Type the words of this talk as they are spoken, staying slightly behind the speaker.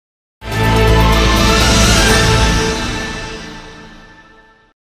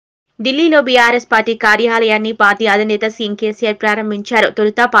ఢిల్లీలో BRS party కార్యాలయాన్ని party అధినేత సీఎం కేసీఆర్ ప్రారంభించారు.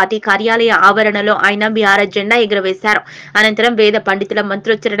 తొలుత పార్టీ కార్యాలయ ఆవరణలో ఆయన బీఆర్ఎస్ జెండా ఎగురవేశారు. అనంతరం వేద పండితుల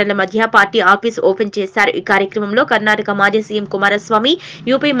మంత్రోచ్చరణల మధ్య పార్టీ ఆఫీస్ ఓపెన్ చేశారు. ఈ కార్యక్రమంలో కర్ణాటక మాజీ సీఎం కుమారస్వామి,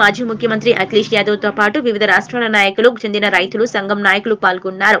 యూపీ మాజీ ముఖ్యమంత్రి అఖిలేష్ యాదవ్ తో పాటు వివిధ రాష్ట్రాల నాయకులు, చెందిన రైతులు, సంఘం నాయకులు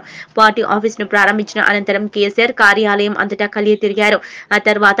పాల్గొన్నారు. పార్టీ ఆఫీస్ ను ప్రారంభించిన అనంతరం కేసీఆర్ కార్యాలయం అంతటా కలిగి తిరిగారు. ఆ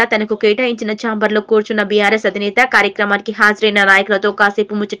తర్వాత తనకు కేటాయించిన ఛాంబర్ లో కూర్చున్న బీఆర్ఎస్ అధినేత కార్యక్రమానికి హాజరైన నాయకులతో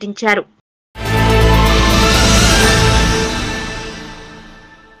కాసేపు ముచ్చటించారు.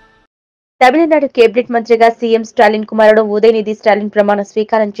 తమిళనాడు కేబినెట్ మంత్రిగా సీఎం స్టాలిన్ కుమారుడు ఉదయనిధి స్టాలిన్ ప్రమాణ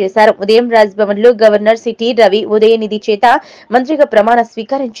స్వీకారం చేశారు. ఉదయం రాజ్భవన్ లో గవర్నర్ సిటీ రవి ఉదయనిధి చేత మంత్రిగా ప్రమాణ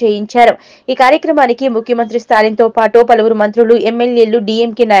స్వీకారం చేయించారు. ఈ కార్యక్రమానికి ముఖ్యమంత్రి స్టాలిన్ తో పాటు పలువురు మంత్రులు, ఎమ్మెల్యేలు,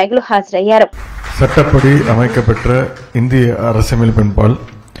 డీఎంకే నాయకులు హాజరయ్యారు. சட்டப்படி அமைக்கப்பெற்ற இந்திய அரசியலமைப்பின்பால்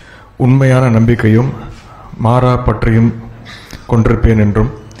உண்மையான நம்பிக்கையும் மாறா பற்றியும் கொண்டிருப்பேன்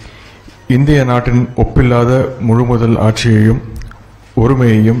என்றும் இந்திய நாட்டின் ஒப்பில்லாத முழுமுதல் ஆட்சியையும்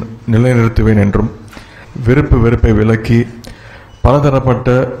ஒருமையையும் நிலைநிறுத்துவேன் என்றும் விருப்பு வெறுப்பை விலக்கி பலதரப்பட்ட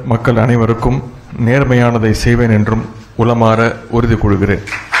மக்கள் அனைவருக்கும் நேர்மையானதை செய்வேன் என்றும் உளமாற உறுதி கொள்கிறேன்.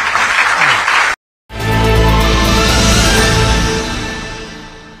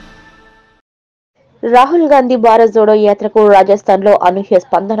 రాహుల్ గాంధీ భారత్ జోడో యాత్రకు రాజస్థాన్ లో అనూహ్య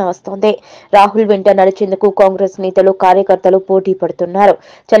స్పందన వస్తోంది. రాహుల్ వెంట నడిచేందుకు కాంగ్రెస్ నేతలు, కార్యకర్తలు పోటీ పడుతున్నారు.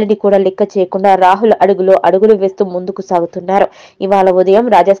 చలిని కూడా లెక్క చేయకుండా రాహుల్ అడుగులు వేస్తూ ముందుకు సాగుతున్నారు. ఇవాళ ఉదయం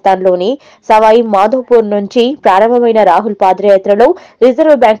రాజస్థాన్ లోని సవాయి మాధోపూర్ నుంచి ప్రారంభమైన రాహుల్ పాదయాత్రలో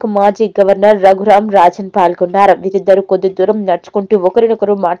రిజర్వ్ బ్యాంకు మాజీ గవర్నర్ రఘురాం రాజన్ పాల్గొన్నారు. వీరిద్దరూ కొద్ది దూరం నడుచుకుంటూ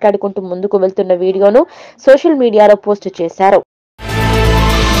ఒకరినొకరు మాట్లాడుకుంటూ ముందుకు వెళ్తున్న వీడియోను సోషల్ మీడియాలో పోస్ట్ చేశారు.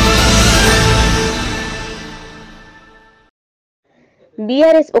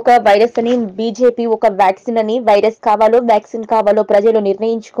 బీఆర్ఎస్ ఒక వైరస్ అని, బీజేపీ ఒక వ్యాక్సిన్ అని, వైరస్ కావాలో వ్యాక్సిన్ కావాలో ప్రజలు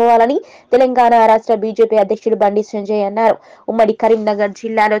నిర్ణయించుకోవాలని తెలంగాణ రాష్ట్ర బీజేపీ అధ్యక్షుడు బండి సంజయ్ అన్నారు. ఉమ్మడి కరీంనగర్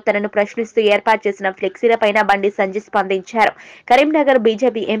జిల్లాలో తనను ప్రశ్నిస్తూ ఏర్పాటు చేసిన ఫ్లెక్సీలపైన బండి సంజయ్ స్పందించారు. కరీంనగర్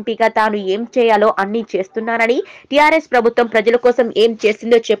బీజేపీ ఎంపీగా తాను ఏం చేయాలో అన్ని చేస్తున్నానని, టీఆర్ఎస్ ప్రభుత్వం ప్రజల కోసం ఏం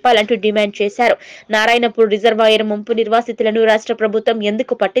చేసిందో చెప్పాలంటూ డిమాండ్ చేశారు. నారాయణపూర్ రిజర్వాయర్ ముంపు నిర్వాసితులను రాష్ట్ర ప్రభుత్వం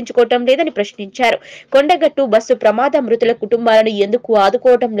ఎందుకు పట్టించుకోవటం లేదని ప్రశ్నించారు. కొండగట్టు బస్సు ప్రమాద మృతుల కుటుంబాలను ఎందుకు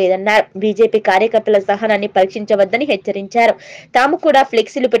ఆదుకోవటం లేదన్నారు. బీజేపీ కార్యకర్తల సహనాన్ని పరీక్షించవద్దని హెచ్చరించారు. తాము కూడా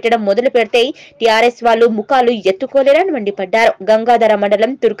ఫ్లెక్సీలు పెట్టడం మొదలు పెడితే టీఆర్ఎస్ వాళ్ళు ముఖాలు ఎత్తుకోలేరని మండిపడ్డారు. గంగాధర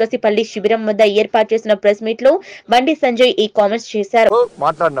మండలం తుర్కసిపల్లి శిబిరం వద్ద ఏర్పాటు చేసిన ప్రెస్ మీట్ లో బండి సంజయ్ ఈ కామెంట్స్ చేశారు.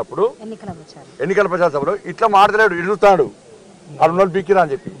 మాట్లాడినప్పుడు ఎన్నికల ప్రచార సభలో ఇట్లా మాట్లాడలేడు, ఇడుస్తాడు అరుణోళ్ళు పీకిరా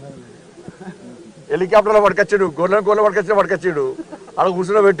అని చెప్పి హెలికాప్టర్లో పట్టుకొచ్చాడు, గొర్రెల పట్టుకొచ్చాడు, అక్కడ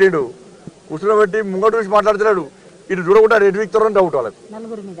కూర్చుని పెట్టి ముంగడు చూసి మాట్లాడుతున్నాడు. ఇటు చూడకుండా రెడ్ వీక్తారని డౌట్ వాళ్ళకి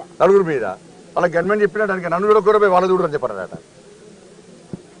నలుగురు మీద వాళ్ళకి గవర్నమెంట్ చెప్పినా దానికి నన్ను చూడకూడపోయి వాళ్ళు చూడరని చెప్పారట.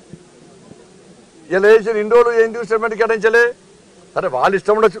 ఇలా వేసిన ఇన్ని రోజులు ఏం స్టేట్మెంట్ కేటాయించలే. సరే వాళ్ళు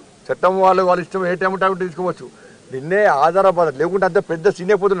ఇష్టం ఉండొచ్చు, చట్టం వాళ్ళ ఇష్టం, ఏ టైం టైం తీసుకోవచ్చు. నిన్నే ఆధారపడ లేకుంటే అంత పెద్ద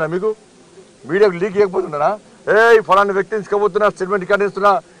సీన్ అయిపోతున్నా, మీకు మీడియాకు లీక్ చేయకపోతున్నారా? ఫలాన్ని వ్యక్తిని తీసుకోబోతున్నా, స్టేట్మెంట్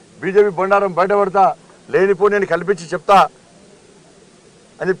కేటాయిస్తున్నా, బీజేపీ బండారం బయటపడతా, లేనిపోయి నేను కల్పించి చెప్తా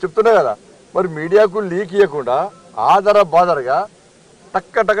అని చెప్తున్నా కదా. మరి మీడియాకు లీక్ ఇవ్వకుండా బాదరగా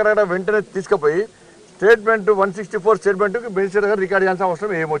టక్క వెంటనే తీసుకుపోయి స్టేట్మెంట్ 164 స్టేట్మెంట్కి మినిస్టర్ గారు రికార్డ్ చేయాల్సిన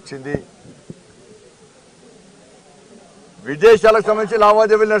అవసరం ఏమొచ్చింది? విదేశాలకు సంబంధించి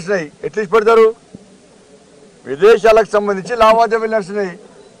లావాదేవీలు నడిచినాయి, ఎట్లీస్ట్ పెడతారు? విదేశాలకు సంబంధించి లావాదేవీలు నడిచినాయి,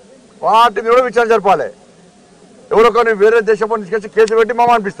 వాటిని కూడా విచారణ జరపాలి. ఎవరో కానీ వేరే దేశం తీసుకొచ్చి కేసు పెట్టి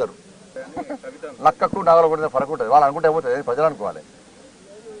మామ అనిపిస్తారు. లక్కకు నగలు కూడా ఫరక్ ఉంటుంది. వాళ్ళు అనుకుంటే అయిపోతుంది, ప్రజలు అనుకోవాలి.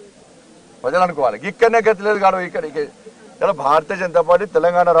 ఇక్కడనే గతి లేదు కాదు. ఇక్కడ భారతీయ జనతా పార్టీ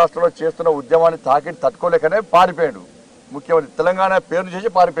తెలంగాణ రాష్ట్రంలో చేస్తున్న ఉద్యమాన్ని తట్టుకోలేకనే పారిపోయాడు ముఖ్యమంత్రి. తెలంగాణ పేరు చేసి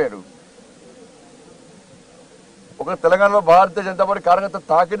పారిపోయాడు. ఒక తెలంగాణలో భారతీయ జనతా పార్టీ కార్యకర్త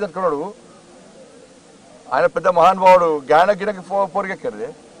తాకిడి తట్టుకున్నాడు. ఆయన పెద్ద మహానుభావుడు, జ్ఞానగిరికి పోరికెక్కారు.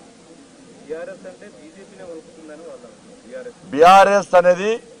 బీఆర్ఎస్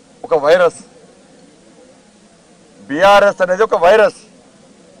అనేది ఒక వైరస్,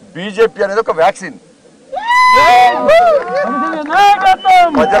 బీజేపీ అనేది ఒక వ్యాక్సిన్.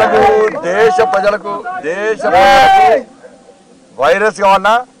 దేశ ప్రజలకు వైరస్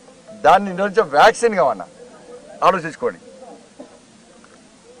కావన్నా, దాన్ని నుంచి వ్యాక్సిన్ కావన్నా ఆలోచించుకోండి.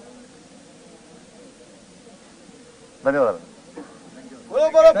 ధన్యవాదాలు.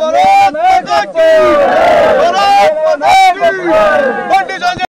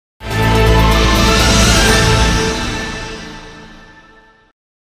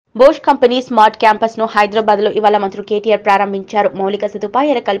 బోష్ కంపెనీ స్మార్ట్ క్యాంపస్ ను హైదరాబాద్ లో ఇవాళ మంత్రి కేటీఆర్ ప్రారంభించారు. మౌలిక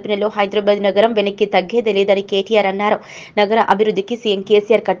సదుపాయాల కల్పనలో హైదరాబాద్ నగరం వెనక్కి తగ్గేదే లేదని కేటీఆర్ అన్నారు. నగర అభివృద్ధికి సీఎం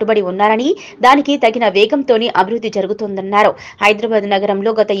కేసీఆర్ కట్టుబడి ఉన్నారని, దానికి తగిన వేగంతోనే అభివృద్ధి జరుగుతోందన్నారు. హైదరాబాద్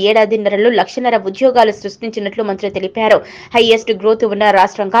నగరంలో గత ఏడాదిన్నరలో 1,00,000 ఉద్యోగాలు సృష్టించినట్లు మంత్రి తెలిపారు. హైయెస్ట్ గ్రోత్ ఉన్న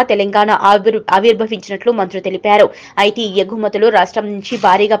రాష్ట్రంగా తెలంగాణ ఆవిర్భవించినట్లు మంత్రి తెలిపారు. ఐటీ ఎగుమతులు రాష్ట్రం నుంచి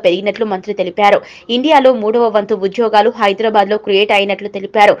భారీగా పెరిగినట్లు మంత్రి తెలిపారు. ఇండియాలో 3వ వంతు ఉద్యోగాలు హైదరాబాద్ లో క్రియేట్ అయినట్లు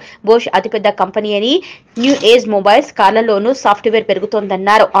తెలిపారు. బోష్ అతిపెద్ద కంపెనీ అని, new age mobiles, కార్లలోనూ software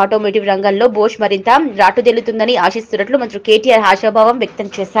పెరుగుతోందన్నారు. Automotive రంగంలో బోష్ మరింత రాటుదేలుతుందని ఆశిస్తున్నట్లు మంత్రి కేటీఆర్ ఆశాభావం వ్యక్తం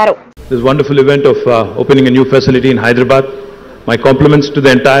చేశారు. This wonderful event of opening a new facility in Hyderabad. My compliments to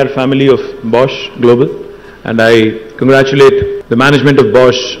the entire family of Bosch Global, and I congratulate the management of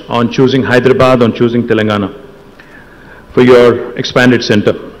Bosch on choosing Hyderabad, on choosing Telangana for your expanded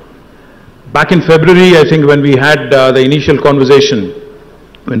center. Back in February, I think when we had the initial conversation,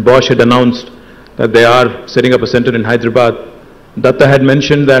 when Bosch had announced that they are setting up a center in Hyderabad, Datta had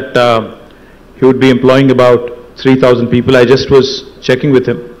mentioned that he would be employing about 3,000 people. I just was checking with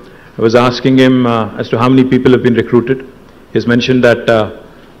him. I was asking him as to how many people have been recruited. He has mentioned that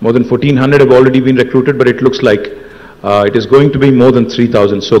more than 1,400 have already been recruited, but it looks like it is going to be more than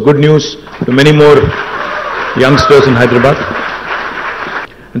 3,000. So good news to many more youngsters in Hyderabad.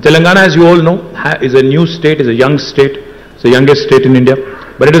 And Telangana, as you all know, is a new state, is a young state. It's the youngest state in India.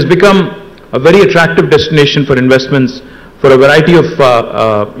 But it has become a very attractive destination for investments for a variety of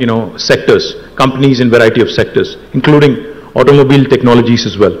sectors, companies in variety of sectors, including automobile technologies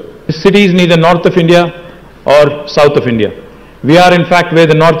as well. This city is neither north of India or south of India. We are in fact where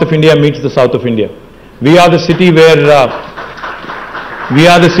the north of India meets the south of India. We are the city where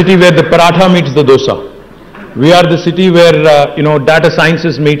the paratha meets the dosa. We are the city where data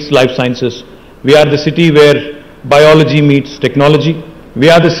sciences meets life sciences. We are the city where biology meets technology. We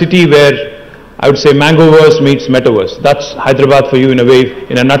are the city where I would say Mangoverse meets Metaverse. That's Hyderabad for you in a way,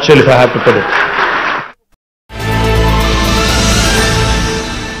 in a nutshell, if I have to put it.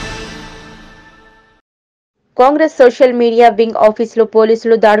 Congress social media wing ఆఫీసులో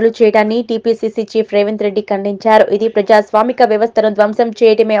పోలీసులు దాడులు చేయడాన్ని TPCC chief Revanth Reddy ఖండించారు. ఇది ప్రజాస్వామిక వ్యవస్థను ధ్వంసం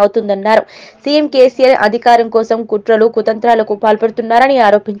చేయడమే అవుతుందన్నారు. సీఎం కేసీఆర్ అధికారం కోసం కుట్రలు, కుతంత్రాలకు పాల్పడుతున్నారని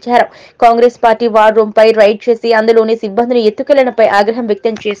ఆరోపించారు. కాంగ్రెస్ పార్టీ వార్ రూమ్ పై రైడ్ చేసి అందులోని సిబ్బందిని ఎత్తుకెళ్లడంపై ఆగ్రహం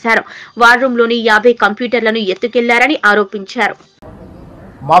వ్యక్తం చేశారు. వార్ రూమ్ లోని 50 కంప్యూటర్లను ఎత్తుకెళ్లారని ఆరోపించారు.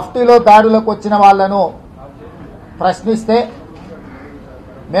 మఫ్టీలో దాడులకు వచ్చిన వాళ్లను ప్రశ్నిస్తే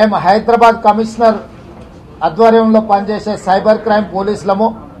మేము హైదరాబాద్ కమిషనర్ ఆధ్వర్యంలో పనిచేసే సైబర్ క్రైమ్ పోలీసులము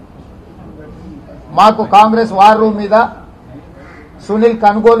మాకు కాంగ్రెస్ వార్ రూమ్ మీద, సునీల్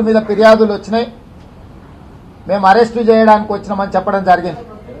కనుగోలు మీద ఫిర్యాదులు వచ్చినాయి, మేము అరెస్టు చేయడానికి వచ్చినామని చెప్పడం జరిగింది.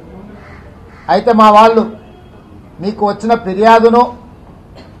 అయితే మా వాళ్ళు మీకు వచ్చిన ఫిర్యాదును,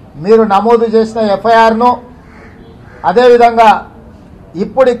 మీరు నమోదు చేసిన ఎఫ్ఐఆర్ను, అదేవిధంగా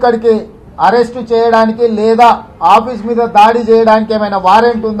ఇప్పుడు ఇక్కడికి అరెస్టు చేయడానికి లేదా ఆఫీస్ మీద దాడి చేయడానికి ఏమైనా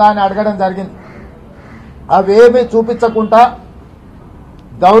వారెంట్ ఉందా అని అడగడం జరిగింది. అవేమీ చూపించకుండా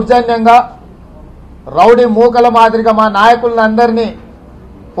దౌర్జన్యంగా రౌడీ మూకల మాదిరిగా మా నాయకులందరినీ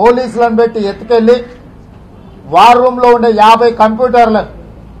పోలీసులను పెట్టి ఎత్తుకెళ్లి వార్ రూమ్లో ఉండే 50 కంప్యూటర్లను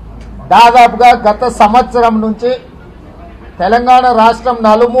దాదాపుగా గత సంవత్సరం నుంచి తెలంగాణ రాష్ట్రం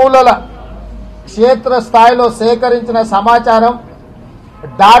నలుమూలల క్షేత్ర స్థాయిలో సేకరించిన సమాచారం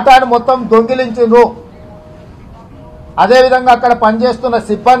డాటాను మొత్తం దొంగిలించిండ్రు. అదేవిధంగా అక్కడ పనిచేస్తున్న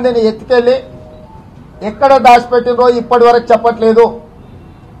సిబ్బందిని ఎత్తుకెళ్లి ఎక్కడ దాచిపెట్టినో ఇప్పటి వరకు చెప్పట్లేదు.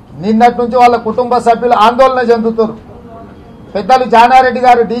 నిన్నటి నుంచి వాళ్ళ కుటుంబ సభ్యులు ఆందోళన చెందుతున్నారు. పెద్దలు జానారెడ్డి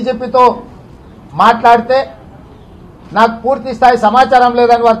గారు డీజీపీతో మాట్లాడితే నాకు పూర్తి స్థాయి సమాచారం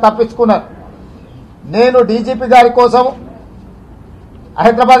లేదని వారు తప్పించుకున్నారు. నేను డీజీపీ గారి కోసం,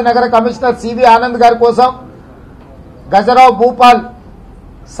 హైదరాబాద్ నగర కమిషనర్ సివి ఆనంద్ గారి కోసం, Gajarao Bhupal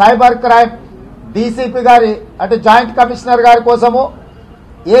cyber crime DCP గారి అంటే జాయింట్ కమిషనర్ గారి కోసము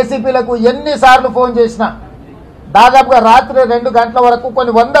ఏసీపీలకు ఎన్నిసార్లు ఫోన్ చేసినా, దాదాపుగా రాత్రి 2 గంటల వరకు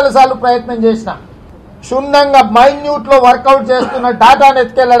కొన్ని వందల సార్లు ప్రయత్నం చేసిన, క్షుణ్ణంగా మైన్యూట్ లో వర్కౌట్ చేస్తున్న డాటాను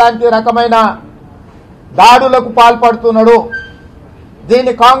ఎత్తుకెళ్లడానికి రకమైన దాడులకు పాల్పడుతున్నాడు.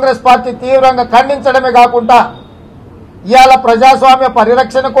 దీన్ని కాంగ్రెస్ పార్టీ తీవ్రంగా ఖండించడమే కాకుండా ఇవాళ ప్రజాస్వామ్య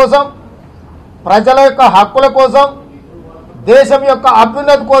పరిరక్షణ కోసం, ప్రజల యొక్క హక్కుల కోసం, దేశం యొక్క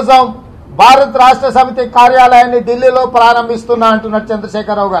అభ్యున్నతి కోసం భారత రాష్ట్ర సమితి కార్యాలయాన్ని ఢిల్లీలో ప్రారంభిస్తున్నా అంటున్నారు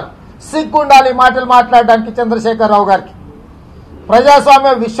చంద్రశేఖరరావు గారు. సిగ్గుండాలి మాటలు మాట్లాడడానికి చంద్రశేఖరరావు గారికి.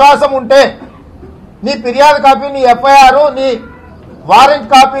 ప్రజాస్వామ్య విశ్వాసం ఉంటే నీ ఫిర్యాదు కాపీ, నీ ఎఫ్ఐఆర్, నీ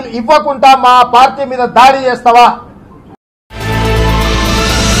వారెంట్ కాపీలు ఇవ్వకుండా మా పార్టీ మీద దాడి చేస్తావా?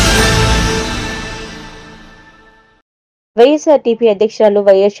 వైఎస్ఆర్టీపీ అధ్యక్షురాలు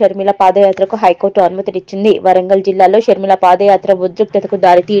వైఎస్ షర్మిల పాదయాత్రకు హైకోర్టు అనుమతినిచ్చింది. వరంగల్ జిల్లాలో షర్మిల పాదయాత్ర ఉద్రిక్తతకు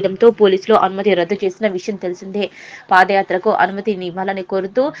దారితీయడంతో పోలీసులు అనుమతి రద్దు చేసిన విషయం తెలిసిందే. పాదయాత్రకు అనుమతినివ్వాలని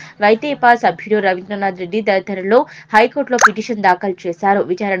కోరుతూ వైతేపా సభ్యుడు రవీంద్రనాథ్ రెడ్డి తదితరులు హైకోర్టులో పిటిషన్ దాఖలు చేశారు.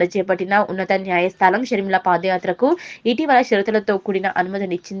 విచారణ చేపట్టిన ఉన్నత న్యాయస్థానం షర్మిల పాదయాత్రకు ఇటీవల షరతులతో కూడిన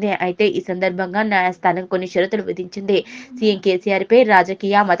అనుమతినిచ్చింది. అయితే ఈ సందర్భంగా న్యాయస్థానం కొన్ని షరతులు విధించింది. సీఎం కేసీఆర్ పై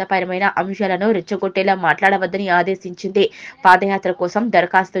రాజకీయ, మతపరమైన అంశాలను రెచ్చగొట్టేలా మాట్లాడవద్దని ఆదేశించింది. పాదయాత్ర కోసం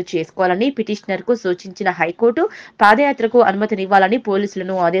దరఖాస్తు చేసుకోవాలని పిటిషనర్ కు సూచించిన హైకోర్టు పాదయాత్రకు అనుమతినివ్వాలని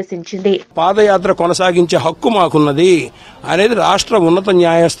పోలీసులను ఆదేశించింది. పాదయాత్ర కొనసాగించే హక్కు మాకున్నది అనేది రాష్ట్ర ఉన్నత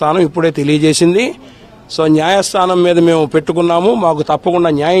న్యాయస్థానం ఇప్పుడే తెలియజేసింది. సో న్యాయస్థానం మీద మేము పెట్టుకున్నాము, మాకు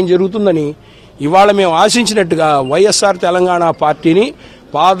తప్పకుండా న్యాయం జరుగుతుందని ఇవాళ మేము ఆశించినట్టుగా వైఎస్ఆర్ తెలంగాణ పార్టీని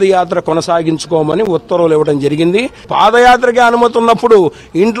పాదయాత్ర కొనసాగించుకోమని ఉత్తర్వులు ఇవ్వడం జరిగింది. పాదయాత్రకి అనుమతి ఉన్నప్పుడు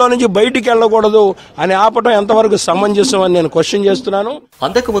ఇంట్లో నుంచి బయటికి వెళ్లకూడదు అని ఆపటం ఎంతవరకు సమంజసం అని నేను క్వశ్చన్ చేస్తున్నాను.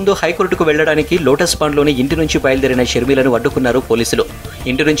 అంతకుముందు హైకోర్టుకు వెళ్లడానికి లోటస్ పాండ్లోని ఇంటి నుంచి బయలుదేరిన షర్మిలను అడ్డుకున్నారు పోలీసులు.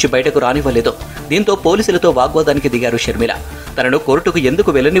 ఇంటి నుంచి బయటకు రానివ్వలేదు. దీంతో పోలీసులతో వాగ్వాదానికి దిగారు షర్మిల. తనను కోర్టుకు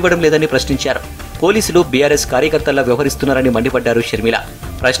ఎందుకు వెళ్లనివ్వడం లేదని ప్రశ్నించారు. పోలీసులు బీఆర్ఎస్ కార్యకర్తల్లా వ్యవహరిస్తున్నారని మండిపడ్డారు షర్మిల.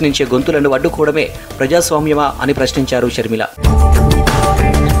 ప్రశ్నించే గొంతులను అడ్డుకోవడమే ప్రజాస్వామ్యమా అని ప్రశ్నించారు షర్మిల.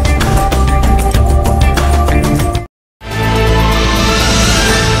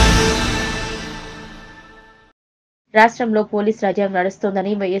 రాష్ట్రంలో పోలీస్ రాజ్యం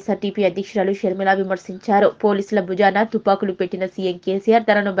నడుస్తోందని వైఎస్ఆర్టీపీ అధ్యక్షురాలు షర్మిల విమర్శించారు. పోలీసుల భుజాన తుపాకులు పెట్టిన సీఎం కేసీఆర్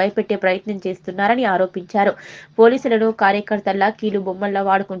తనను భయపెట్టే ప్రయత్నం చేస్తున్నారని ఆరోపించారు. పోలీసులను కార్యకర్తల్లా కీలు బొమ్మల్లా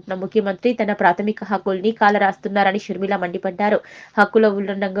వాడుకుంటున్న ముఖ్యమంత్రి తన ప్రాథమిక హక్కుల్ని కాలరాస్తున్నారని షర్మిల మండిపడ్డారు. హక్కుల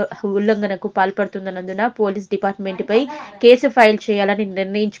ఉల్లంఘనకు పాల్పడుతున్నందున పోలీస్ డిపార్ట్మెంట్పై కేసు ఫైల్ చేయాలని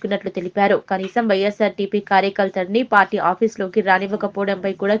నిర్ణయించుకున్నట్లు తెలిపారు. కనీసం వైఎస్ఆర్టీపీ కార్యకర్తల్ని పార్టీ ఆఫీసులోకి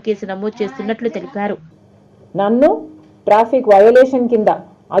రానివ్వకపోవడంపై కూడా కేసు నమోదు చేస్తున్నట్లు తెలిపారు. నన్ను ట్రాఫిక్ వయోలేషన్ కింద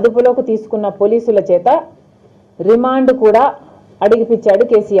అదుపులోకి తీసుకున్న పోలీసుల చేత రిమాండ్ కూడా అడిగిపించాడు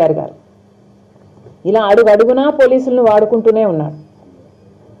కేసీఆర్ గారు. ఇలా అడుగడుగునా పోలీసులను వాడుకుంటూనే ఉన్నాడు.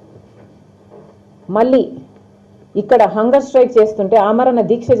 మళ్ళీ ఇక్కడ హంగర్ స్ట్రైక్ చేస్తుంటే, ఆమరణ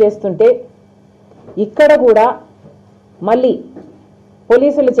దీక్ష చేస్తుంటే ఇక్కడ కూడా మళ్ళీ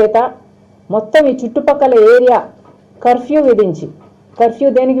పోలీసుల చేత మొత్తం ఈ చుట్టుపక్కల ఏరియా కర్ఫ్యూ విధించి, కర్ఫ్యూ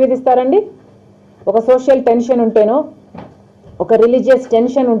దేనికి విధిస్తారండి? ఒక సోషల్ టెన్షన్ ఉంటేనో, ఒక రిలీజియస్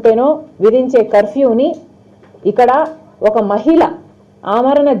టెన్షన్ ఉంటేనో విధించే కర్ఫ్యూని ఇక్కడ ఒక మహిళ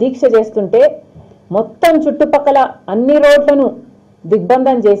ఆమరణ దీక్ష చేస్తుంటే మొత్తం చుట్టుపక్కల అన్ని రోడ్లను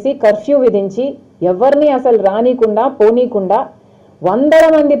దిగ్బంధం చేసి కర్ఫ్యూ విధించి ఎవరిని అసలు రానికుండా పోనీకుండా వందల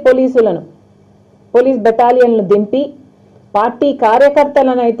మంది పోలీస్ బెటాలియన్లు దింపి పార్టీ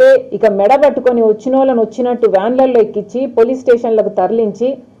కార్యకర్తలను అయితే ఇక మెడబట్టుకొని వచ్చిన వాళ్ళను వచ్చినట్టు వ్యాన్లలో ఎక్కించి పోలీస్ స్టేషన్లకు తరలించి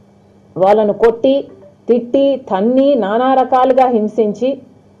వాళ్ళను కొట్టి, తిట్టి, తన్ని, నానా రకాలుగా హింసించి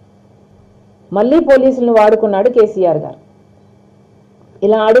మళ్ళీ పోలీసులను వాడుకున్నాడు కేసీఆర్ గారు.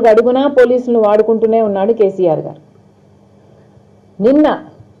 ఇలా అడుగడుగునా పోలీసులను వాడుకుంటూనే ఉన్నాడు కేసీఆర్ గారు. నిన్న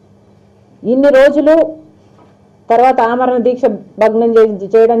ఇన్ని రోజులు తర్వాత ఆమరణ దీక్ష భగ్నం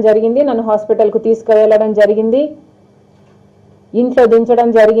చేయడం జరిగింది. నన్ను హాస్పిటల్కు తీసుకువెళ్ళడం జరిగింది, ఇంట్లో దించడం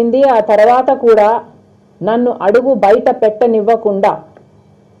జరిగింది. ఆ తర్వాత కూడా నన్ను అడుగు బయట పెట్టనివ్వకుండా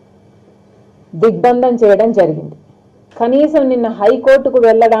దిగ్బంధం చేయడం జరిగింది. కనీసం నిన్న హైకోర్టుకు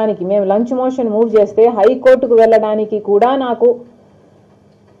వెళ్ళడానికి, మేము లంచ్ మోషన్ మూవ్ చేస్తే హైకోర్టుకు వెళ్ళడానికి కూడా నాకు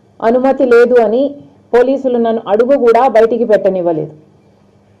అనుమతి లేదు అని పోలీసులు నన్ను అడుగు కూడా బయటికి పెట్టనివ్వలేదు.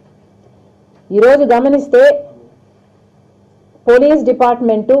 ఈరోజు గమనిస్తే పోలీస్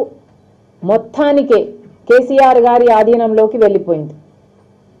డిపార్ట్మెంటు మొత్తానికే కేసీఆర్ గారి ఆధీనంలోకి వెళ్ళిపోయింది.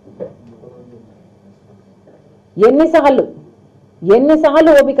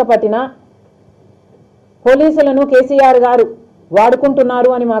 ఎన్నిసార్లు ఓపిక పట్టినా పోలీసులను కేసీఆర్ గారు వాడుకుంటున్నారు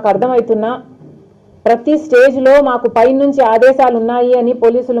అని మాకు అర్థమవుతున్నా, ప్రతి స్టేజ్లో మాకు పైనుంచి ఆదేశాలు ఉన్నాయి అని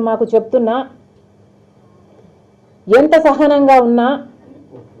పోలీసులు మాకు చెప్తున్నా, ఎంత సహనంగా ఉన్నా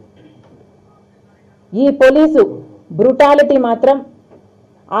ఈ పోలీసు బ్రూటాలిటీ మాత్రం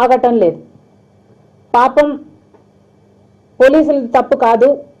ఆగటం లేదు. పాపం పోలీసులది తప్పు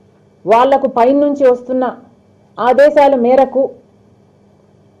కాదు, వాళ్లకు పైనుంచి వస్తున్న ఆదేశాల మేరకు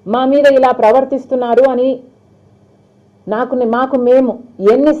మా మీద ఇలా ప్రవర్తిస్తున్నారు అని మాకు మేము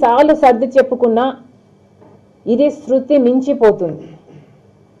ఎన్నిసార్లు సర్ది చెప్పుకున్నా ఇది శృతి మించిపోతుంది.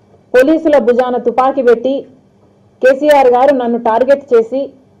 పోలీసుల భుజాన తుపాకీ పెట్టి కేసీఆర్ గారు నన్ను టార్గెట్ చేసి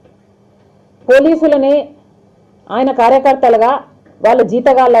పోలీసులనే ఆయన కార్యకర్తలుగా, వాళ్ళ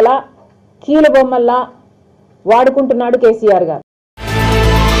జీతగాళ్ళలా, కీలు బొమ్మల్లా వాడుకుంటున్నాడు కేసీఆర్ గారు.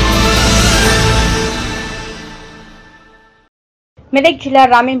 మెదక్ జిల్లా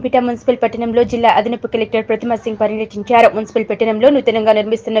రామేంపేట మున్సిపల్ పట్టణంలో జిల్లా అదనపు కలెక్టర్ ప్రతిమ సింగ్ పర్యటించారు. మున్సిపల్ పట్టణంలో నూతనంగా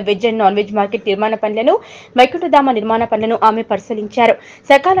నిర్మిస్తున్న veg and non veg market నిర్మాణ పనులను, వైకుంఠధామ నిర్మాణ పనులను ఆమె పరిశీలించారు.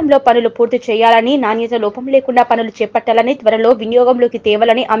 సకాలంలో పనులు పూర్తి చేయాలని, నాణ్యత లోపం లేకుండా పనులు చేపట్టాలని, త్వరలో వినియోగంలోకి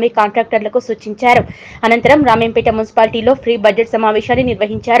తేవాలని ఆమె కాంట్రాక్టర్లకు సూచించారు. అనంతరం రామేంపేట మున్సిపాలిటీలో ఫ్రీ బడ్జెట్ సమావేశాన్ని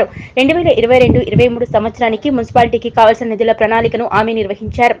నిర్వహించారు. 2022-23 సంవత్సరానికి మున్సిపాలిటీకి కావాల్సిన నిధుల ప్రణాళికను ఆమె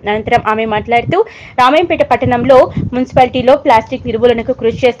నిర్వహించారు. అనంతరం ఆమె మాట్లాడుతూ రామేంపేట పట్టణంలో మున్సిపాలిటీలో ప్లాస్టిక్ నిర్మూలనకు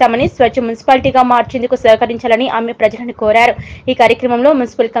కృషి చేస్తామని, స్వచ్ఛ మున్సిపాలిటీగా మార్చేందుకు సహకరించాలని ఆమె ప్రజలను కోరారు. ఈ కార్యక్రమంలో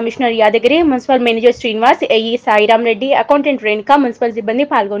municipal commissioner Yadagiri, municipal manager Srinivas, AE Sairam Reddy, accountant Renuka, municipal సిబ్బంది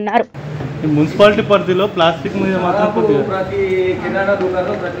పాల్గొన్నారు. మున్సిపాలిటీ పరిధిలో ప్లాస్టిక్ మీద మాత్రం ప్రతి కిరాణా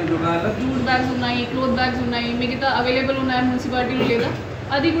దుకాణంలో ప్రతి దుకాణంలో జూట్ బ్యాగ్స్ ఉన్నాయి, క్లోత్ బ్యాగ్స్ ఉన్నాయి, మిగతా అవైలబుల్ ఉన్నాయి మున్సిపాలిటీలో లేదా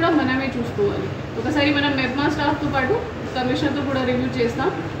అది కూడా మనమే చూసుకోవాలి. ఒకసారి మనం మెప్మా స్టాఫ్తో పాటు కమిషనర్తో కూడా రివ్యూ చేస్తాం,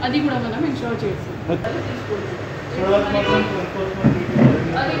 అది కూడా మనం ఇన్షూర్ చేస్తాం.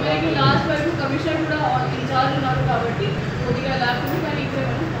 అది మనకి లాస్ట్ వరకు కమిషనర్ కూడా ఇన్ఛార్జ్ ఉన్నారు కాబట్టి కొద్దిగా లేకుండా కానీ ఇక్కడ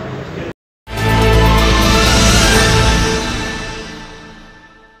మనం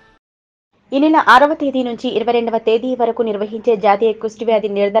ఈ నెల 6వ తేదీ నుంచి 22వ తేదీ వరకు నిర్వహించే జాతీయ కుష్ఠవ్యాధి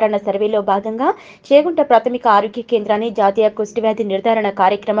నిర్ధారణ సర్వేలో భాగంగా చేగుంట ప్రాథమిక ఆరోగ్య కేంద్రాన్ని జాతీయ కుష్ఠవ్యాధి నిర్ధారణ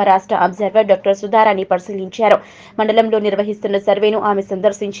కార్యక్రమ రాష్ట్ర అబ్జర్వర్ డాక్టర్ సుధారాణి పరిశీలించారు. మండలంలో నిర్వహిస్తున్న సర్వేను ఆమె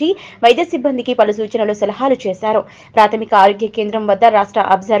సందర్శించి వైద్య సిబ్బందికి పలు సూచనలు, సలహాలు చేశారు. ప్రాథమిక ఆరోగ్య కేంద్రం వద్ద రాష్ట్ర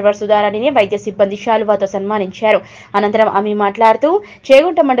అబ్జర్వర్ సుధారాణిని వైద్య సిబ్బంది శాలువాతో సన్మానించారు. అనంతరం ఆమె మాట్లాడుతూ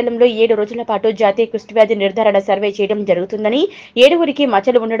చేగుంట మండలంలో 7 రోజుల పాటు జాతీయ కుష్ఠవ్యాధి నిర్ధారణ సర్వే చేయడం జరుగుతుందని, 7గురికి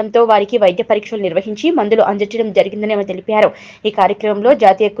మచ్చలు ఉండడంతో వారికి వైద్య పరీక్షలు నిర్వహించి మందులు అందించడం జరిగిందని ఆమె తెలిపారు. ఈ కార్యక్రమంలో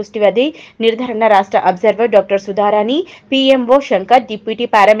జాతీయ కుష్ఠవ్యాధి నిర్ధారణ రాష్ట్ర observer doctor Sudharani, PMO Shankar, deputy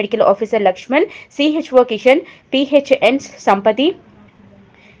paramedical officer Laxman, CHO Kishan, టీహెచ్ఎన్ Sampathi,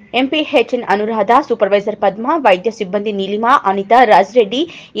 ఎంపీహెచ్ఎన్ Anuradha, supervisor Padma, వైద్య సిబ్బంది నీలిమ, అనిత, రాజ్రెడ్డి,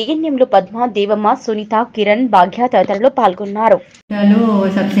 ఏఎన్ఎంలు పద్మ, దేవమ్మ, సునీత, కిరణ్, భాగ్య తదితరులు పాల్గొన్నారు.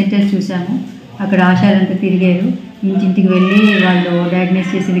 సబ్ సెంటర్స్ చూసాము, అక్కడ ఆశాలంతా తిరిగారు. ఇంటింటికి వెళ్ళి వాళ్ళు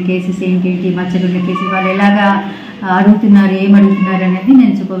డయాగ్నోస్ చేసిన కేసెస్ ఏంటి, మచ్చలున్న కేసులు వాళ్ళు ఎలాగా అడుగుతున్నారు, ఏం అడుగుతున్నారు అనేది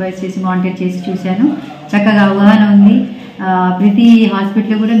నేను సూపర్వైజ్ చేసి మానిటర్ చేసి చూశాను. చక్కగా అవగాహన ఉంది. ప్రతి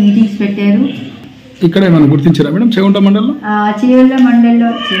హాస్పిటల్లో కూడా మీటింగ్స్ పెట్టారు. ఇక్కడ ఏమైనా గుర్తించారా మేడం చేగుంట మండలంలో? చేగుంట మండలంలో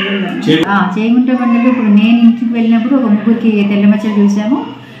ఇప్పుడు నేను ఇంటికి వెళ్ళినప్పుడు ఒక 3కి తెల్ల మచ్చలు చూసాము.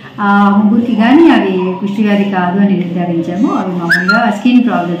 3కి కానీ అవి కుష్ఠవ్యాధి కాదు అని నిర్ధారించాము. అవి మామూలుగా స్కిన్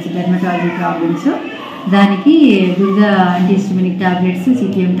ప్రాబ్లమ్స్, డెర్మటాలజీ ప్రాబ్లమ్స్. దానికి దుర్గా యాంటీహిస్టమినిక్ టాబ్లెట్స్,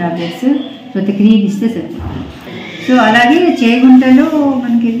 సిపిఎం టాబ్లెట్స్, ప్రతి క్రీమ్ ఇస్తే సార్. సో అలాగే చేగుంటలో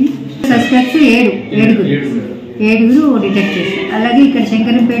మనకి సస్పెక్ట్స్ 7గురు డిటెక్ట్ చేశారు. అలాగే ఇక్కడ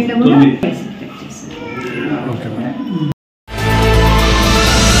శంకరంపేటలో కూడా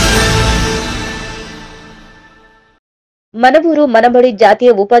మన ఊరు మనబడి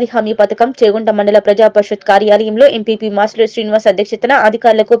జాతీయ ఉపాధి హామీ పథకం చేగుంట మండల ప్రజా పరిషత్ కార్యాలయంలో ఎంపీపీ మాస్టర్ శ్రీనివాస్ అధ్యక్షతన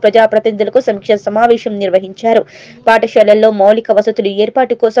అధికారులకు, ప్రజాప్రతినిధులకు సమీక్ష సమావేశం నిర్వహించారు. పాఠశాలల్లో మౌలిక వసతులు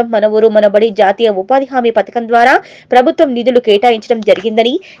ఏర్పాటు కోసం మన ఊరు మనబడి జాతీయ ఉపాధి హామీ పథకం ద్వారా ప్రభుత్వం నిధులు కేటాయించడం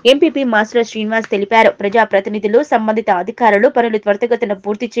జరిగిందని ఎంపీపీ మాస్టర్ శ్రీనివాస్ తెలిపారు. ప్రజాప్రతినిధులు, సంబంధిత అధికారులు పనులు త్వరితగతిన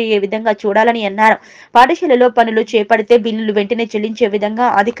పూర్తి చేయే విధంగా చూడాలని అన్నారు. పాఠశాలలో పనులు చేపడితే బిల్లులు వెంటనే చెల్లించే విధంగా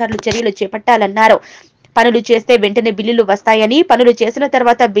అధికారులు చర్యలు చేపట్టాలన్నారు. పనులు చేస్తే వెంటనే బిల్లులు వస్తాయని, పనులు చేసిన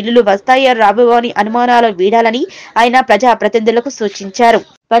తర్వాత బిల్లులు వస్తాయా రావో అని అనుమానాలు వీడాలని ఆయన ప్రజాప్రతినిధులకు సూచించారు.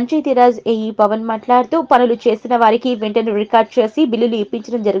 పంచాయతీరాజ్ ఏఈ పవన్ మాట్లాడుతూ పనులు చేసిన వారికి వెంటనే రికార్డ్ చేసి బిల్లులు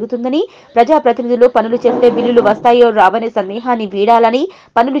ఇప్పించడం జరుగుతుందని, ప్రజాప్రతినిధులు పనులు చేస్తే బిల్లులు వస్తాయో రావనే సందేహాన్ని వీడాలని,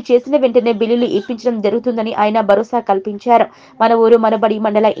 పనులు చేసిన వెంటనే బిల్లులు ఇప్పించడం జరుగుతుందని ఆయన భరోసా కల్పించారు. మన ఊరు మనబడి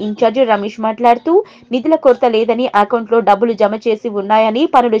మండల ఇన్ఛార్జి రమేష్ మాట్లాడుతూ నిధుల కొరత లేదని, అకౌంట్లో డబ్బులు జమ చేసి ఉన్నాయని,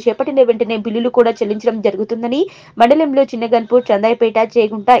 పనులు చేపట్టిన వెంటనే బిల్లులు కూడా చెల్లించడం జరుగుతుందని, మండలంలో చిన్నగన్పూర్, చందాయిపేట,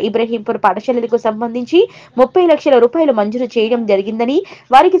 చేగుంట, ఇబ్రహీంపూర్ పాఠశాలలకు సంబంధించి 30 లక్షల రూపాయలు మంజూరు చేయడం జరిగిందని,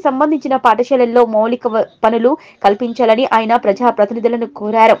 వారికి సంబంధించిన పాఠశాలల్లో మౌలిక పనులు కల్పించాలని ఆయన ప్రజాప్రతినిధులను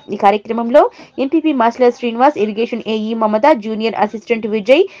కోరారు. ఈ కార్యక్రమంలో MPP master Srinivas, irrigation AE మమత, జూనియర్ అసిస్టెంట్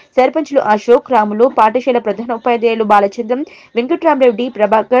విజయ్, సర్పంచ్లు అశోక్, రాములు, పాఠశాల ప్రధానోపాధ్యాయులు బాలచంద్రం, వెంకట్రామరెడ్డి,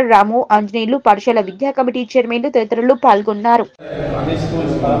 ప్రభాకర్, రాము, ఆంజనేయులు, పాఠశాల విద్యా కమిటీ చైర్మన్లు తదితరులు పాల్గొన్నారు.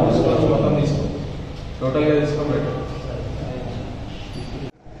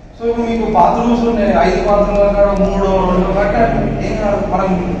 సో మీకు బాత్రూమ్స్ ఉన్నాయి, 5 బాత్రూమ్లు కాడ 3 2 కట్టాలి. మనం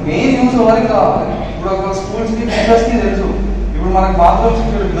మెయిన్ యూస్ ఎవరికి కావాలి? ఇప్పుడు ఒక స్కూల్స్కి, టీచర్స్కి తెలుసు. ఇప్పుడు మనకి బాత్రూమ్స్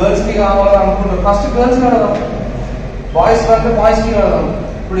గర్ల్స్కి కావాలనుకుంటారు, ఫస్ట్ గర్ల్స్ కడదాం, బాయ్స్ కంటే బాయ్స్కి కడదాం.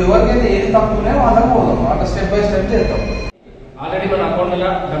 ఇప్పుడు ఎవరికైతే ఏది తక్కువనే వాళ్ళకి పోదాం, అట్లా స్టెప్ బై స్టెప్ చేద్దాం. ఆల్రెడీ మన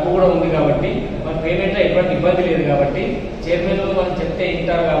అకౌంట్లో డబ్బు కూడా ఉంది కాబట్టి మన పేమెంట్లో ఎటువంటి ఇబ్బంది లేదు కాబట్టి చైర్మన్ మనం చెప్తే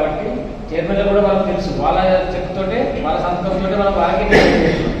వింటారు కాబట్టి చైర్మన్లు కూడా మనకు తెలుసు, వాళ్ళ చెప్తుంటే వాళ్ళ సంతకంతో మనం వాళ్ళకి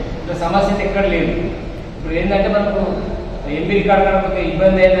ఇంకా సమస్య ఎక్కడ లేదు. ఇప్పుడు ఏంటంటే మనకు ఎంపీ రికార్డు కాకపోతే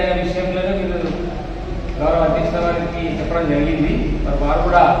ఇబ్బంది అయిందనే విషయంలోనే వీళ్ళు గౌరవ అధ్యక్షుల వారికి చెప్పడం జరిగింది. మరి వారు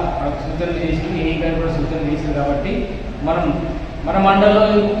కూడా మనకు సూచనలు చేసి ఏ గారు కూడా సూచనలు చేసింది కాబట్టి మన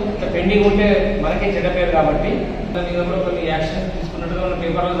మండలంలో పెండింగ్ ఉంటే మనకే చెడ్డ పేరు కాబట్టి మీద కూడా కొన్ని యాక్షన్ తీసుకున్నట్టుగా మన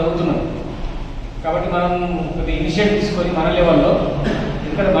పేపర్లో చదువుతున్నాం. కాబట్టి మనం కొన్ని ఇనిషియేటివ్ తీసుకొని మన లెవెల్లో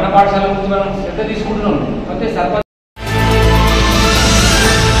ఇక్కడ మన పాఠశాల గురించి మనం శ్రద్ధ తీసుకుంటున్నాం. అయితే సర్పంచ్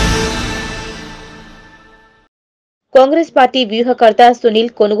కాంగ్రెస్ పార్టీ వ్యూహకర్త సునీల్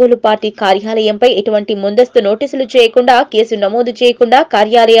కొనుగోలు పార్టీ కార్యాలయంపై ఎటువంటి ముందస్తు నోటీసులు చేయకుండా, కేసు నమోదు చేయకుండా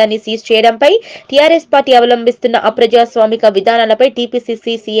కార్యాలయాన్ని సీజ్ చేయడంపై టీఆర్ఎస్ పార్టీ అవలంబిస్తున్న అప్రజాస్వామిక విధానాలపై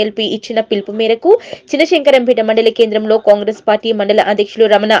టీపీసీసీ సీఎల్పీ ఇచ్చిన పిలుపు మేరకు చినశంకరంపేట మండల కేంద్రంలో కాంగ్రెస్ పార్టీ మండల అధ్యక్షులు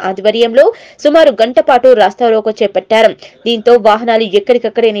రమణ ఆధ్వర్యంలో సుమారు గంట పాటు రాస్తారోకో చేపట్టారు. దీంతో వాహనాలు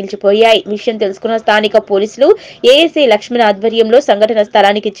ఎక్కడికక్కడే నిలిచిపోయాయి. విషయం తెలుసుకున్న స్థానిక పోలీసులు ఏఎస్ఐ లక్ష్మణ్ ఆధ్వర్యంలో సంఘటన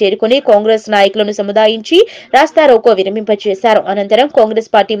స్థలానికి చేరుకుని కాంగ్రెస్ నాయకులను సముదాయించి రాస్తారోకో విరమింపచేశారు. అనంతరం కాంగ్రెస్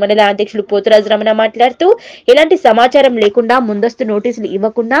పార్టీ మండల అధ్యక్షులు పోతురాజు రమణ మాట్లాడుతూ ఎలాంటి సమాచారం లేకుండా ముందస్తు నోటీసులు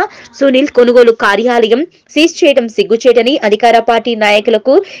ఇవ్వకుండా సునీల్ కొనుగోలు కార్యాలయం సీజ్ చేయడం సిగ్గుచేటని, అధికార పార్టీ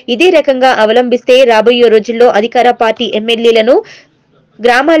నాయకులకు ఇదే రకంగా అవలంబిస్తే రాబోయే రోజుల్లో అధికార పార్టీ ఎమ్మెల్యేలను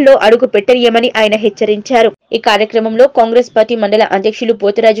గ్రామాల్లో అడుగు పెట్టనీయమని ఆయన హెచ్చరించారు. ఈ కార్యక్రమంలో కాంగ్రెస్ పార్టీ మండల అధ్యక్షులు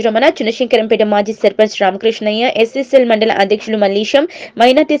పోతురాజు రమణ, చినశంకరంపేట మాజీ సర్పంచ్ రామకృష్ణయ్య, ఎస్ఎస్ఎల్ మండల అధ్యక్షులు మల్లీశం,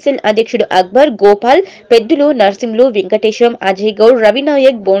 మైనార్టీ సెల్ అధ్యక్షుడు అక్బర్, గోపాల్, పెద్దులు, నర్సింహులు, వెంకటేశం, అజయ్ గౌడ్,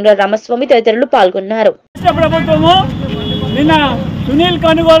 రవినాయక్, బోండ్ర రామస్వామి తదితరులు పాల్గొన్నారు. ప్రభుత్వము నిన్న సునీల్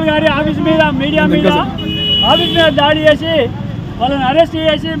కొనుగోలు గారి ఆఫీస్ మీద మీడియా మీద ఆఫీస్ మీద దాడి చేసి వాళ్ళని అరెస్ట్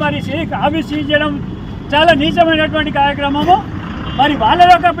చేసి మరి ఆఫీస్ సీజ్ చేయడం చాలా నీచమైనటువంటి కార్యక్రమము. మరి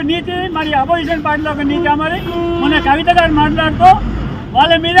వాళ్ళలో ఒక నీతి, మరి అపోజిషన్ పార్టీలో ఒక నీతి. మరి మొన్న కవిత గారు మాట్లాడుతూ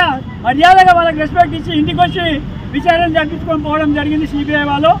వాళ్ళ మీద మర్యాదగా వాళ్ళకి రెస్పెక్ట్ ఇచ్చి ఇంటికి వచ్చి విచారణ జరిపించుకొని పోవడం జరిగింది సిబిఐ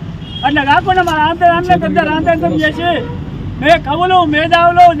వాళ్ళు. అట్లా కాకుండా మన ఆంధ్రలో పెద్ద రాంతాంతం చేసి కవులు,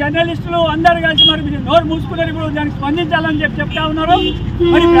 మేధావులు, జర్నలిస్టులు అందరూ కలిసి మరి నోరు మూసుకున్నారు. ఇప్పుడు దానికి స్పందించాలని చెప్తా ఉన్నారు.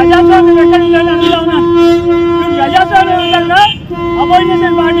 మరి ప్రజాస్వామ్యం ఎక్కడ ఉందని అడుగుతా ఉన్నాను. ప్రజాస్వామ్యం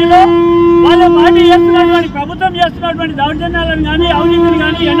అపోజిషన్ పార్టీలో వాళ్ళ పార్టీ చేస్తున్నటువంటి ప్రభుత్వం చేస్తున్నటువంటి దౌర్జన్యాలను కానీ అవినీతిని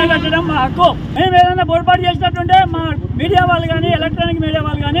కానీ ఎండగట్టడం మా హక్కు. మేము ఏదైనా పొరపాటు చేసినట్టుంటే మా మీడియా వాళ్ళు కానీ ఎలక్ట్రానిక్ మీడియా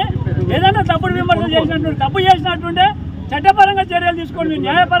వాళ్ళు కానీ ఏదైనా తప్పుడు విమర్శలు చేసినట్టు తప్పు చేసినట్టుంటే చట్టపరంగా చర్యలు తీసుకోండి.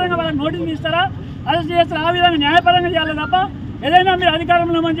 న్యాయపరంగా వాళ్ళకి నోటీసులు ఇస్తారా, అరెస్ట్ చేస్తారా? ఆ విధంగా న్యాయపరంగా చేయాలి తప్ప ఏదైనా మీరు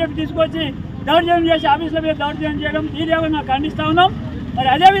అధికారంలో అని చెప్పి తీసుకొచ్చి దౌర్జన్యం చేసి ఆఫీసుల మీద దౌర్జన్యం చేయడం తీవ్రంగా ఖండిస్తూ ఉన్నాం. మరి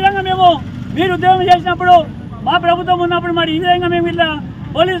అదేవిధంగా మేము మీరు ఉద్యోగం చేసినప్పుడు మా ప్రభుత్వం ఉన్నప్పుడు మరి ఈ విధంగా మేము ఇట్లా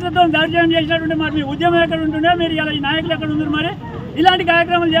పోలీసులతో దౌర్జన్యం చేసినట్టుంటే మరి మీ ఉద్యమం ఎక్కడ ఉంటుండే, మీరు ఇలా ఈ నాయకులు ఎక్కడ ఉన్నారు? మరి ఇలాంటి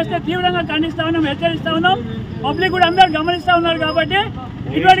కార్యక్రమాలు చేస్తే తీవ్రంగా ఖండిస్తూ ఉన్నాం, హెచ్చరిస్తూ ఉన్నాం. పబ్లిక్ కూడా అందరూ గమనిస్తూ ఉన్నారు కాబట్టి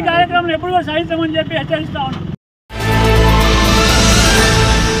ఇటువంటి కార్యక్రమాలు ఎప్పుడు కూడా సహించమని చెప్పి హెచ్చరిస్తూ ఉన్నాం.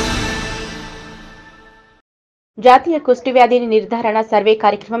 జాతీయ కుష్టి వ్యాధి నిర్ధారణ సర్వే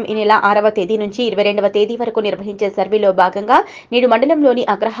కార్యక్రమం ఈ నెల 6వ తేదీ నుంచి 22వ తేదీ వరకు నిర్వహించే సర్వేలో భాగంగా నేడు మండలంలోని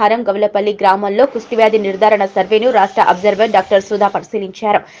అగ్రహారం, గవలపల్లి గ్రామాల్లో కుష్టి వ్యాధి నిర్ధారణ సర్వేను రాష్ట్ర అబ్జర్వర్ డాక్టర్ సుధా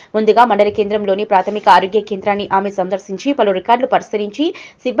పరిశీలించారు. ముందుగా మండల కేంద్రంలోని ప్రాథమిక ఆరోగ్య కేంద్రాన్ని ఆమె సందర్శించి పలు రికార్డులు పరిశీలించి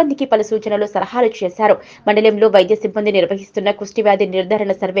సిబ్బందికి పలు సూచనలు, సలహాలు చేశారు. మండలంలో వైద్య సిబ్బంది నిర్వహిస్తున్న కుష్టి వ్యాధి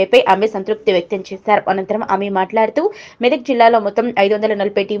నిర్ధారణ సర్వేపై ఆమె సంతృప్తి వ్యక్తం చేశారు. అనంతరం ఆమె మాట్లాడుతూ మెదక్ జిల్లాలో మొత్తం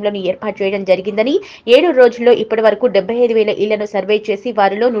 540 టీంలను ఏర్పాటు చేయడం జరిగిందని, 7 రోజుల్లో ఇప్పటి వరకు 75,000 ఇళ్లను సర్వే చేసి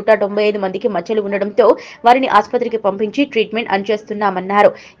వారిలో 195 మందికి మచ్చలు ఉండడంతో వారిని ఆసుపత్రికి పంపించి ట్రీట్మెంట్ అందజేస్తున్నామన్నారు.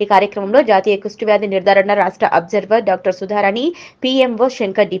 ఈ కార్యక్రమంలో జాతీయ కుష్టి వ్యాధి నిర్ధారణ రాష్ట్ర observer doctor Sudharani, PMO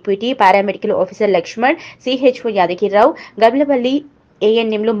Shankar, deputy paramedical officer Laxman, CHO Yadagiri Rao, గబ్లపల్లి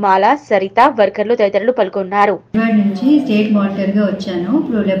ఏఎన్ఎంలు మాల, సరిత, వర్కర్లు తదితరులు పాల్గొన్నారు. నుంచి స్టేట్ మానిటర్గా వచ్చాను.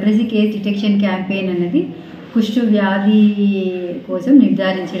 ఇప్పుడు లెప్రసీ కేస్ డిటెక్షన్ క్యాంపెయిన్ అనేది కుష్టు వ్యాధి కోసం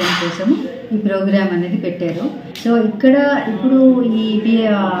నిర్ధారించడం కోసం ఈ ప్రోగ్రామ్ అనేది పెట్టారు. సో ఇక్కడ ఇప్పుడు ఈ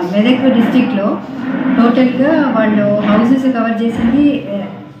మెదక్ డిస్ట్రిక్ట్లో టోటల్గా వాళ్ళు హౌసెస్ కవర్ చేసింది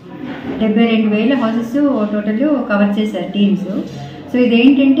 72,000 హౌసెస్ టోటల్ కవర్ చేశారు టీమ్స్. సో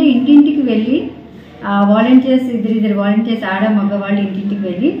ఇదేంటంటే ఇంటింటికి వెళ్ళి వాలంటీర్స్ ఇద్దరు వాలంటీర్స్ ఆడ మగవాళ్ళు ఇంటింటికి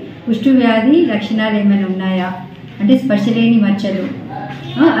వెళ్ళి కుష్టు వ్యాధి లక్షణాలు ఏమైనా ఉన్నాయా అంటే స్పర్శలేని మచ్చలు,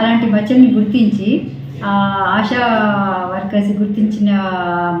 అలాంటి మచ్చల్ని గుర్తించి ఆశా వర్కర్స్ గుర్తించిన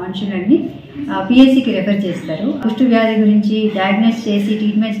మనుషులన్నీ పిఎస్సికి రెఫర్ చేస్తారు. కుష్టు వ్యాధి గురించి డయాగ్నోస్ చేసి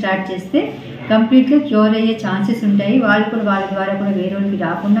ట్రీట్మెంట్ స్టార్ట్ చేస్తే కంప్లీట్గా క్యూర్ అయ్యే ఛాన్సెస్ ఉంటాయి. వాళ్ళ ద్వారా కూడా వేరే వాళ్ళకి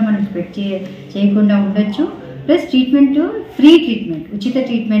రాకుండా మనం స్ప్రెడ్ చేయకుండా ఉండొచ్చు. ప్లస్ ట్రీట్మెంట్ ఫ్రీ ట్రీట్మెంట్, ఉచిత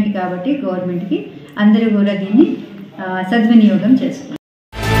ట్రీట్మెంట్ కాబట్టి గవర్నమెంట్కి అందరూ కూడా దీన్ని సద్వినియోగం చేస్తారు.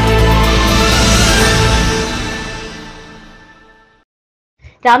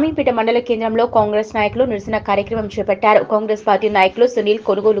 రామీంపేట మండల కేంద్రంలో కాంగ్రెస్ నాయకులు నిరసన కార్యక్రమం చేపట్టారు. కాంగ్రెస్ పార్టీ నాయకులు సునీల్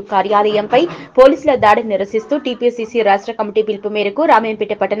కొనుగోలు కార్యాలయంపై పోలీసుల దాడిని నిరసిస్తూ టీపీసీసీ రాష్ట్ర కమిటీ పిలుపు మేరకు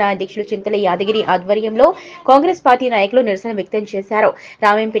రామీంపేట పట్టణ అధ్యక్షులు చింతల యాదగిరి ఆధ్వర్యంలో కాంగ్రెస్ పార్టీ నాయకులు నిరసన వ్యక్తం చేశారు.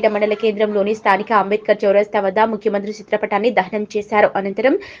 రామీంపేట మండల కేంద్రంలోని స్థానిక అంబేద్కర్ చౌరస్తా వద్ద ముఖ్యమంత్రి చిత్రపటాన్ని దహనం చేశారు.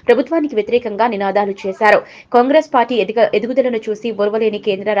 అనంతరం ప్రభుత్వానికి వ్యతిరేకంగా నినాదాలు చేశారు. కాంగ్రెస్ పార్టీ ఎదుగుదలను చూసి ఓర్వలేని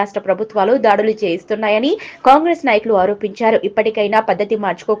కేంద్ర రాష్ట్ర ప్రభుత్వాలు దాడులు చేయిస్తున్నాయని కాంగ్రెస్ నాయకులు ఆరోపించారు. ఇప్పటికైనా పద్ధతి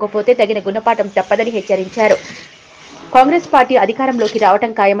మార్చుకోకపోతే తగిన గుణపాఠం తప్పదని హెచ్చరించారు. కాంగ్రెస్ పార్టీ అధికారంలోకి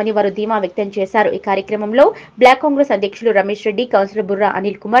రావడం ఖాయమని వారు ధీమా వ్యక్తం చేశారు. ఈ కార్యక్రమంలో బ్లాక్ కాంగ్రెస్ అధ్యక్షులు రమేష్ రెడ్డి, కౌన్సిలర్ బుర్రా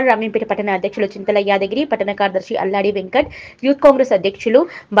అనిల్ కుమార్, రామీంపేట పట్టణ అధ్యక్షులు చింతల యాదగిరి, పట్టణ కార్యదర్శి అల్లాడి వెంకట్, యూత్ కాంగ్రెస్ అధ్యక్షులు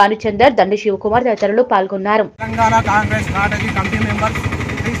భానుచందర్, దండు శివకుమార్ తదితరులు పాల్గొన్నారు. Telangana Congress strategy committee member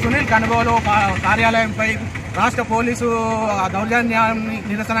Shri Sunil కొనుగోలు కార్యాలయంపై రాష్ట్ర పోలీసు దౌర్జన్యాన్ని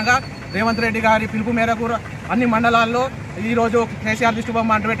నిరసనగా రేవంత్ రెడ్డి గారి పిలుపు మేరకు అన్ని మండలాల్లో ఈరోజు కేసీఆర్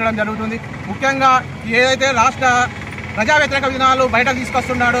దిష్టిబొమ్మ అంటుపెట్టడం జరుగుతుంది. ముఖ్యంగా ఏదైతే రాష్ట్ర ప్రజా వ్యతిరేక విధానాలు బయటకు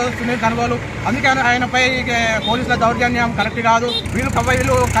తీసుకొస్తున్నాడు సునీల్ కొనుగోలు, అందుకే ఆయనపై పోలీసుల దౌర్జన్యం కరెక్ట్ కాదు.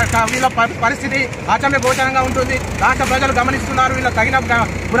 వీళ్ళ పరిస్థితి ఆచమ్య గోచరంగా ఉంటుంది. రాష్ట్ర ప్రజలు గమనిస్తున్నారు. వీళ్ళ తగిన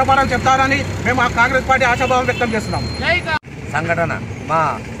గుణపాఠం చెప్తారని మేము కాంగ్రెస్ పార్టీ ఆశాభావం వ్యక్తం చేస్తున్నాం. సంఘటన మా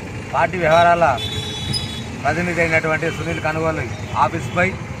పార్టీ వ్యవహారాల ప్రతినిధి అయినటువంటి సునీల్ కొనుగోలు ఆఫీస్పై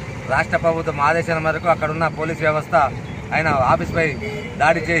రాష్ట్ర ప్రభుత్వం ఆదేశాల మేరకు అక్కడున్న పోలీస్ వ్యవస్థ ఆయన ఆఫీస్పై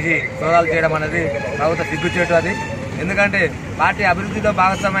దాడి చేసి సోదాలు చేయడం అనేది ప్రభుత్వ సిగ్గుచేటు. అది ఎందుకంటే పార్టీ అభివృద్ధిలో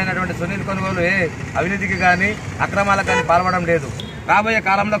భాగస్వామైనటువంటి సునీల్ కొనుగోలు ఏ అవినీతికి కానీ అక్రమాలకు కానీ పాల్పడడం లేదు. రాబోయే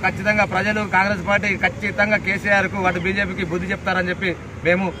కాలంలో ఖచ్చితంగా ప్రజలు కాంగ్రెస్ పార్టీ ఖచ్చితంగా కేసీఆర్కు అటు బీజేపీకి బుద్ధి చెప్తారని చెప్పి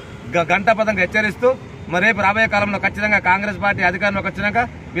మేము గంటాపదంగా హెచ్చరిస్తూ రేపు రాబోయే కాలంలో ఖచ్చితంగా కాంగ్రెస్ పార్టీ అధికారంలోకి వచ్చినాక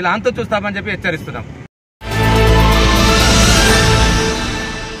వీళ్ళ అంతు చూస్తామని చెప్పి హెచ్చరిస్తున్నాం.